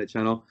predominant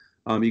channel.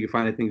 You can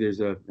find, I think there's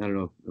a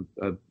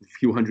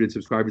few hundred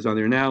subscribers on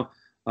there now.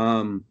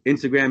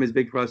 Instagram is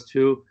big for us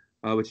too,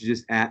 which is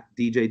just at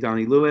DJ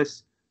Donnie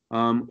Lewis,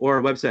 or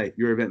our website,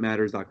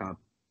 youreventmatters.com.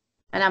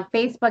 And on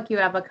Facebook, you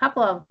have a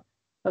couple of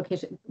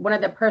locations. One of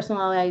the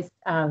personalized,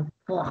 Yeah.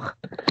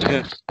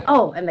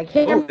 oh, and the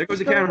camera. Oh, there goes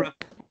the camera.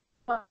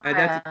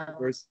 That's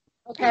yours.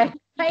 Okay.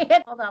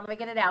 Hold on, let me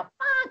get it out.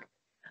 Fuck.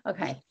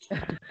 Okay.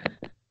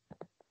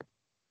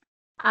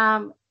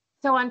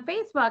 So on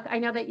Facebook, I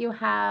know that you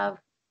have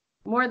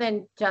more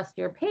than just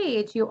your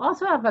page. You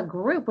also have a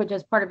group, which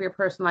is part of your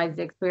personalized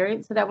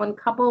experience, so that when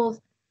couples,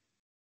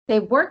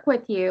 they work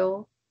with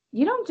you,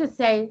 you don't just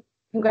say,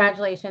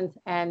 congratulations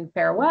and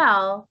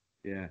farewell,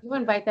 Yeah. you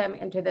invite them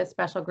into this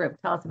special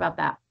group. Tell us about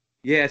that.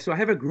 Yeah. So I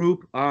have a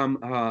group.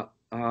 I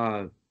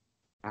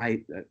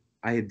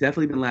I have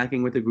definitely been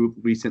lacking with the group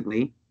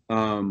recently.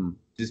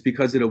 Just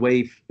because of the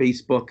way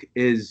Facebook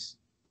is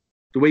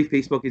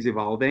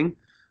evolving,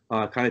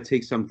 kind of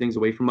takes some things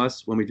away from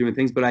us when we're doing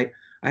things. But I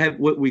have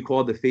what we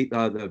call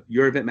the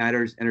Your Event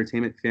Matters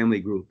Entertainment Family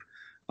Group,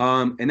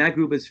 and that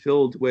group is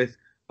filled with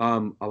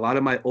a lot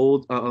of a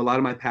lot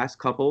of my past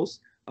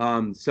couples,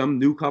 some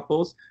new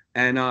couples,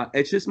 and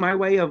it's just my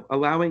way of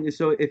allowing.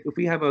 So if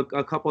we have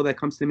a couple that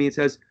comes to me and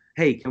says,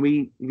 "Hey, can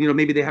we,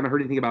 maybe they haven't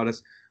heard anything about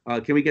us,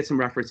 can we get some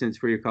references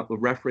from your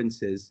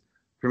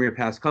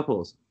past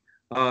couples?"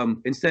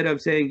 Instead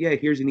of saying, "Yeah,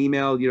 here's an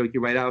email, you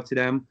can write out to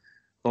them,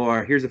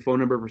 or here's a phone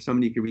number for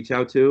somebody you can reach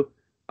out to."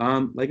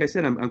 Like I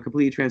said, I'm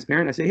completely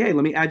transparent. I say, "Hey,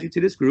 let me add you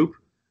to this group.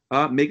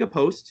 Make a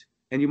post,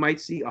 and you might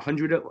see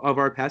 100 of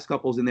our past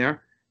couples in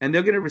there, and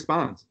they're going to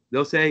respond.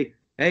 They'll say,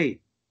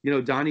 'Hey,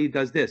 Donnie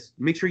does this.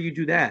 Make sure you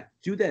do that.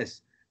 Do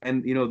this.'"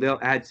 And, they'll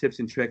add tips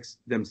and tricks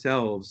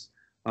themselves.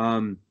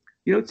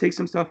 Take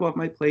some stuff off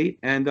my plate,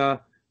 and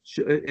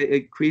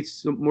it creates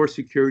some more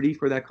security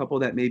for that couple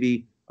that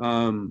maybe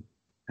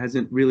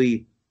hasn't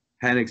really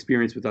had an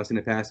experience with us in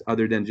the past,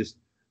 other than just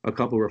a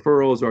couple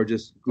referrals or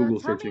just Google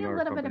searching our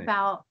company. Tell me a little bit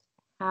about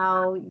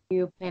how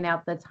you plan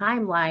out the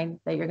timeline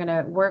that you're going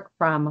to work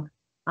from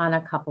on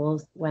a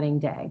couple's wedding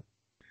day.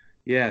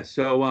 Yeah,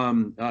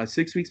 so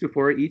 6 weeks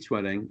before each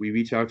wedding, we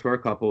reach out to our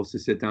couples to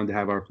sit down to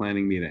have our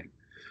planning meeting.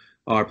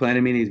 Our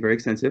planning meeting is very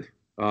extensive,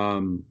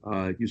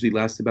 usually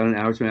lasts about an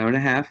hour to an hour and a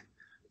half,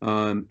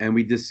 and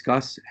we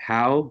discuss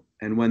how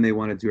and when they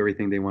want to do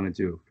everything they want to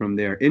do, from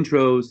their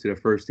intros to their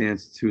first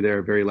dance to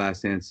their very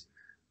last dance,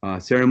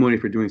 ceremony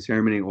for doing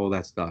ceremony, all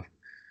that stuff.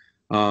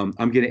 I'm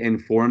going to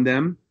inform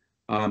them,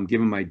 give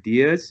them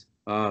ideas,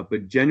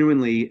 but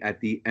genuinely at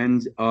the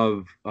end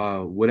of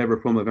whatever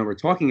formal event we're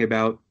talking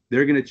about,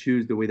 they're going to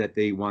choose the way that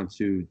they want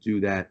to do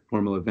that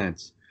formal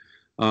event.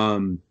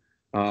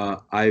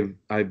 I've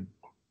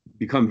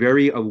become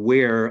very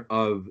aware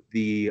of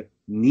the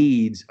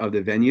needs of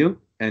the venue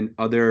and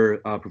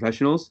other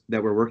professionals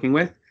that we're working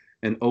with,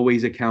 and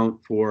always account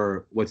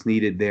for what's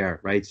needed there,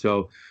 right?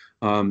 So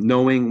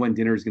knowing when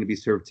dinner is going to be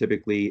served,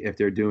 typically if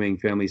they're doing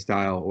family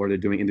style or they're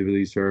doing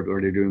individually served or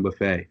they're doing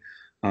buffet,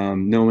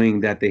 knowing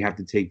that they have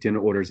to take dinner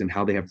orders and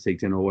how they have to take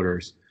dinner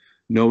orders,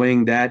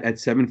 knowing that at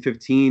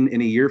 7:15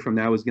 in a year from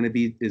now is going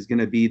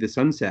to be the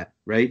sunset,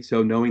 right?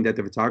 So knowing that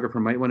the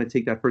photographer might want to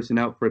take that person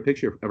out for a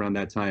picture around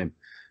that time.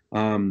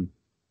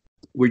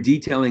 We're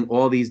detailing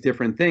all these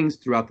different things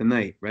throughout the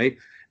night, right?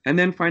 And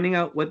then finding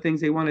out what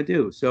things they want to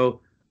do.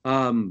 So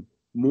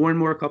more and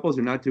more couples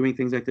are not doing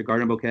things like the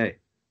garden bouquet.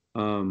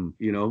 Well,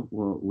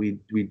 we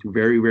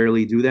very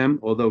rarely do them,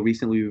 although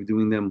recently we were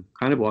doing them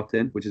kind of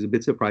often, which is a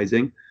bit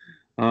surprising.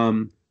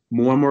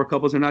 More and more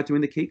couples are not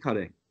doing the cake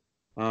cutting.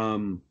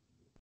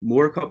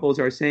 More couples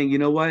are saying, "You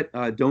know what?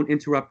 Don't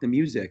interrupt the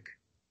music.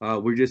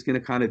 We're just going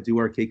to kind of do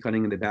our cake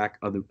cutting in the back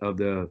of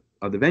the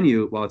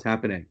venue while it's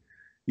happening."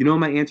 You know what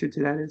my answer to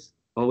that is?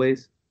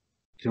 Always,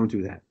 don't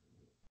do that.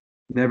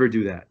 Never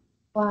do that.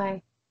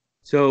 Why?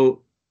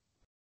 So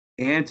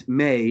Aunt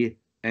May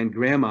and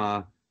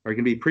Grandma are going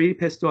to be pretty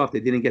pissed off they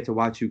didn't get to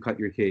watch you cut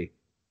your cake.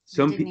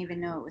 Some didn't even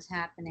know it was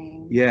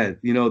happening. Yeah,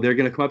 they're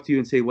going to come up to you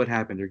and say, "What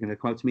happened?" They're going to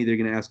come up to me. They're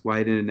going to ask why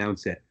I didn't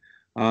announce it.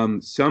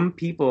 Some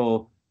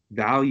people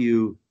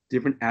value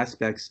different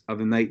aspects of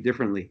the night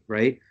differently,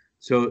 right?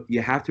 So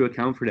you have to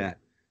account for that.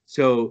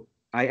 So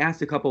I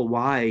asked a couple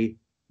why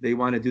they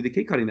want to do the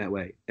cake cutting that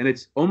way. And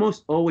it's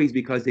almost always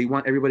because they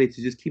want everybody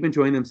to just keep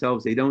enjoying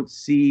themselves. They don't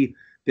see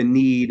the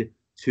need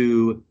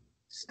to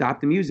stop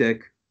the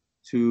music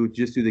to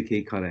just do the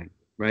cake cutting,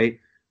 right?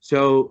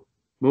 So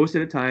most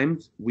of the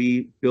times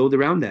we build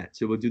around that.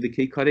 So we'll do the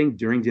cake cutting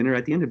during dinner,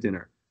 at the end of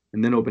dinner,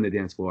 and then open the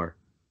dance floor.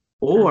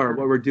 Or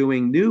what we're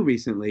doing new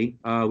recently,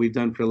 we've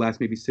done for the last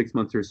maybe 6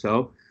 months or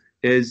so,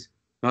 is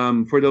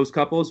for those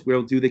couples,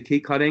 we'll do the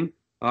cake cutting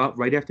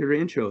right after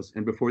their intros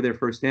and before their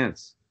first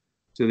dance.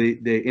 So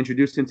they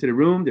introduce into the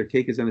room, their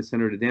cake is on the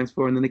center of the dance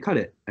floor, and then they cut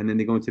it, and then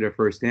they go into their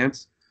first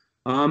dance.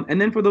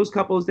 And then for those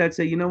couples that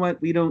say, "You know what,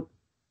 we don't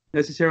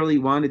necessarily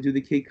want to do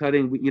the cake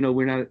cutting,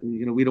 we're not,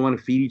 we don't want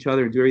to feed each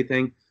other and do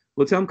everything,"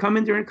 we'll tell them, "Come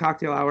in during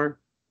cocktail hour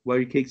while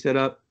your cake's set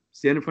up,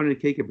 stand in front of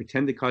the cake and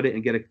pretend to cut it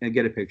and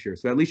get a picture."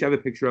 So at least you have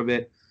a picture of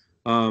it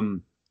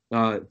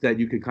that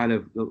you could kind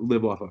of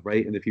live off of,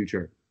 right, in the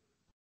future.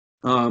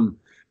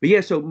 But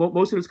yeah, so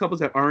most of those couples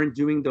that aren't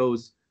doing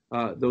those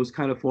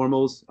kind of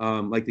formals,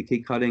 like the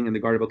cake cutting and the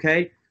garden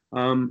bouquet,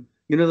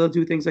 they'll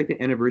do things like the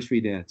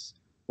anniversary dance,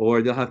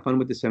 or they'll have fun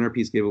with the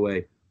centerpiece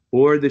giveaway,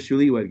 or the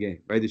Shuli-Wed game,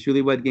 right? The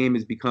Shuli-Wed game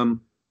has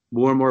become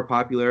more and more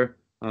popular.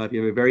 If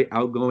you have a very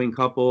outgoing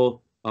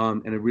couple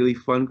and a really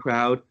fun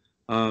crowd,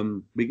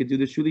 we could do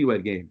the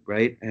Shuli-Wed game,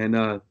 right?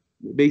 And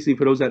basically,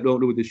 for those that don't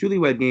know what the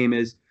Shuli-Wed game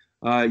is,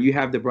 you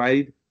have the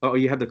bride, or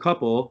you have the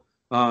couple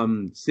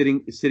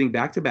sitting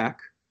back to back,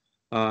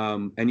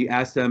 and you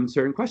ask them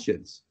certain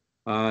questions.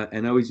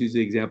 And I always use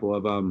the example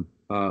of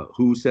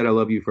who said "I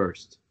love you"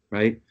 first,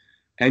 right?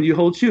 And you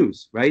hold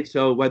shoes, right?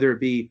 So whether it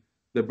be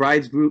the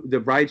bride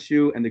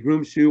shoe and the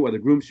groom shoe, or the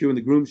groom shoe and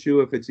the groom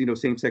shoe, if it's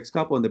same sex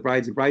couple, and the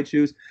bride's and bride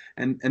shoes,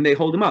 and they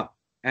hold them up,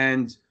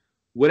 and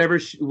whatever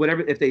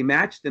if they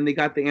match, then they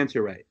got the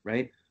answer right,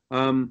 right?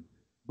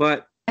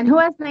 But And who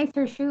has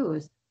nicer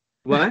shoes?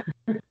 what?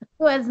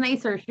 Who has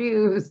nicer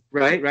shoes?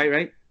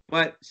 Right.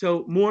 But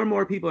so more and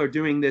more people are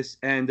doing this,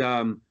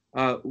 and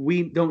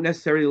we don't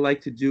necessarily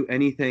like to do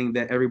anything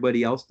that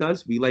everybody else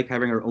does. We like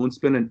having our own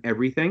spin on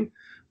everything.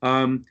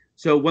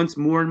 So once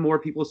more and more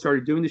people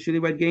started doing the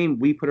Shitty game,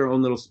 we put our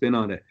own little spin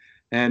on it,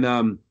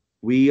 and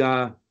we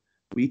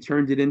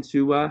turned it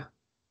into a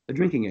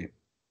drinking game.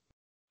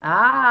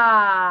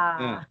 Ah.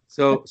 Yeah.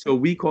 So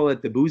we call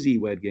it the Boozy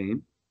Wed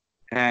game,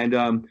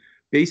 and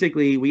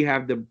basically we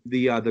have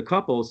the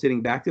couple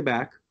sitting back to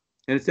back,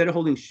 and instead of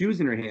holding shoes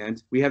in their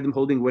hands, we have them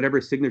holding whatever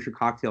signature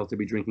cocktail to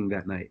be drinking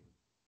that night.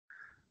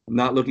 I'm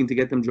not looking to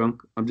get them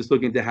drunk. I'm just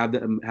looking to have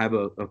them have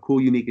a cool,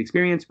 unique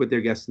experience with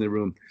their guests in the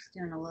room. Just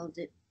doing a little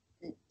bit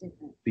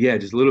different. Yeah,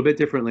 just a little bit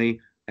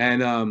differently.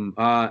 And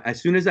as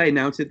soon as I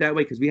announce it that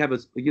way, because we have a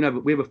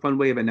fun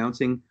way of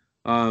announcing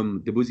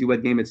the Boozy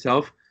Wed game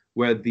itself,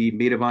 where the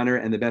maid of honor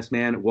and the best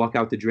man walk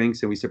out the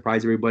drinks, and we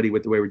surprise everybody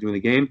with the way we're doing the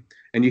game,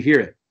 and you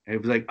hear it. And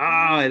it was like,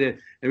 and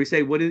we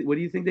say, what do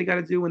you think they got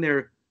to do when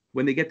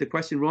they get the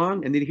question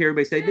wrong? And then you hear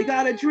everybody say, they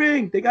got to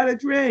drink,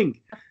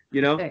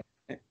 Okay.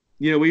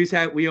 We always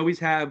have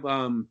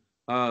the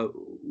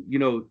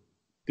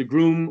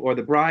groom or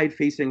the bride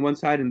facing one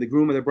side, and the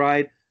groom or the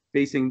bride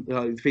facing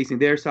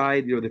their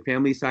side, the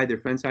family side, their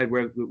friend side,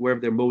 wherever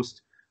their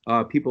most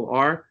people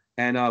are,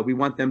 and we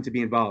want them to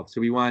be involved.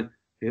 So I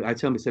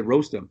tell them, I said,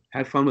 roast them,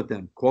 have fun with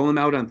them, call them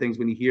out on things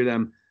when you hear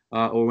them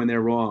or when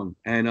they're wrong.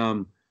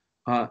 And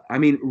I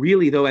mean,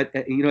 really though, at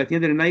the end of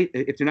the night,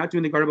 if they're not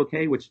doing the garter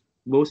bouquet, which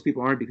most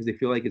people aren't because they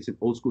feel like it's an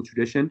old school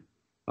tradition,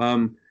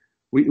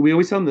 we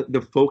always tell them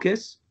the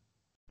focus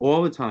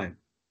all the time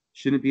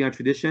shouldn't be on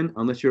tradition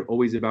unless you're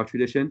always about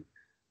tradition.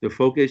 The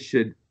focus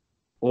should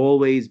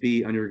always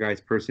be on your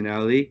guy's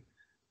personality,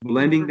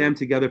 blending them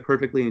together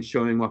perfectly and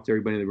showing off to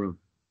everybody in the room,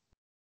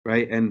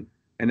 right? And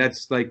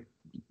that's like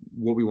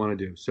what we want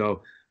to do.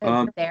 So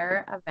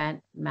their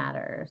event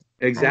matters.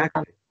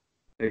 Exactly.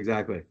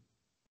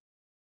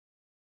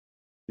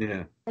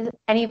 Yeah.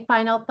 Any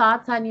final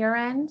thoughts on your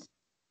end?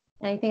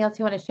 Anything else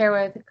you want to share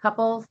with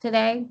couples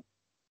today?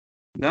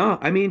 No,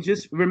 I mean,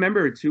 just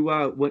remember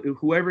to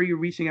whoever you're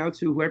reaching out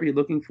to, whoever you're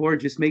looking for,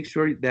 just make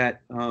sure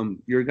that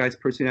your guys'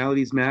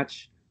 personalities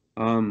match.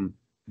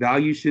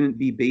 Value shouldn't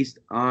be based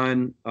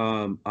on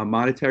a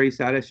monetary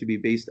status; should be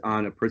based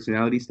on a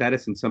personality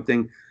status and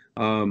something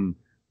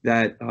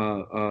that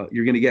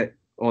you're going to get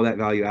all that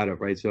value out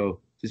of, right? So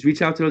just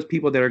reach out to those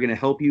people that are going to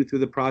help you through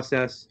the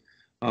process,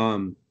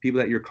 people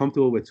that you're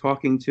comfortable with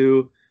talking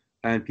to,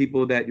 and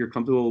people that you're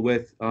comfortable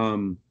with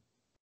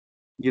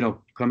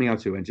coming out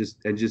to and just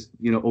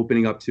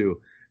opening up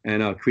to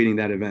and creating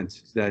that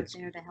event. That's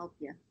there to help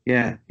you.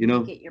 Yeah,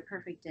 Make it your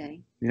perfect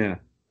day. Yeah.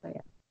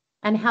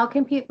 And how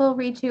can people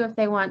reach you if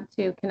they want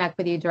to connect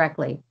with you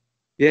directly?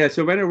 Yeah,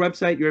 so right on our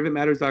website,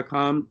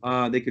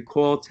 youreventmatters.com. They could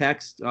call,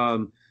 text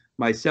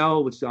my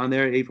cell, which is on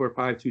there,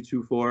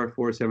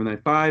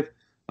 845-224-4795.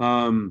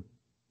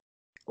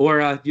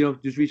 Or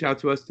just reach out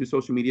to us through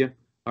social media,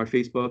 our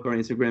Facebook or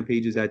Instagram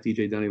pages at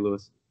DJ Donnie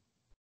Lewis.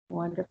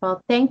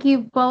 Wonderful. Thank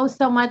you both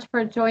so much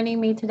for joining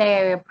me today.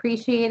 I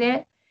appreciate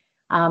it.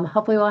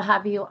 Hopefully we'll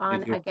have you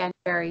on again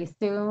very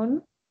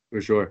soon. For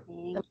sure.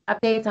 Some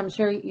updates. I'm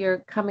sure you're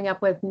coming up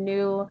with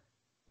new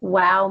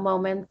wow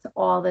moments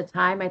all the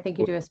time. I think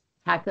you do a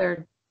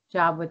spectacular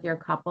job with your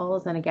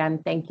couples. And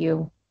again, thank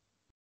you.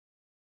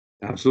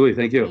 Absolutely.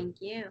 Thank you. Thank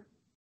you.